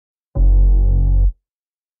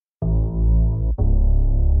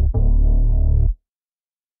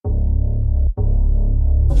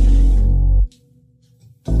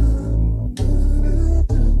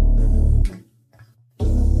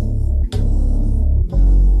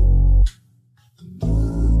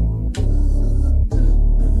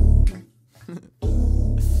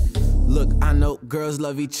Girls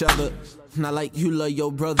love each other, not like you love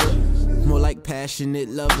your brother. More like passionate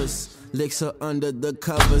lovers. Licks her under the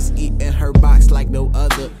covers, eating her box like no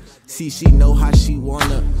other. See, she know how she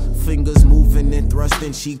wanna. Fingers moving and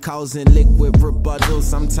thrusting, she causing liquid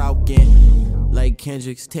rebuttals. I'm talking like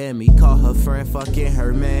Kendrick's Tammy. Call her friend fucking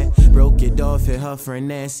her man. Broke it off at her friend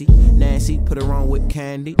Nancy. Nancy put her on with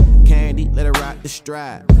Candy. Candy let her rock the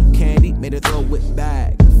stride. Candy made her throw it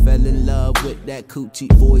back. Fell in love with that coochie.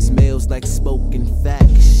 Voicemails like spoken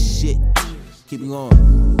facts. Shit, keep it going.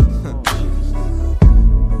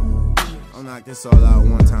 I'll knock this all out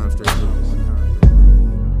one time straight through.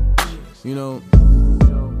 You know,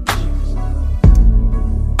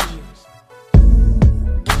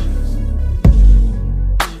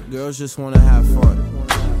 girls just wanna have fun.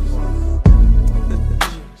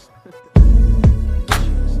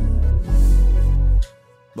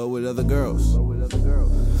 But with other girls.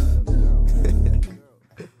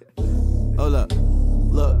 Hold up,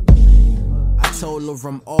 look. I told her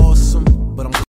I'm awesome, but I'm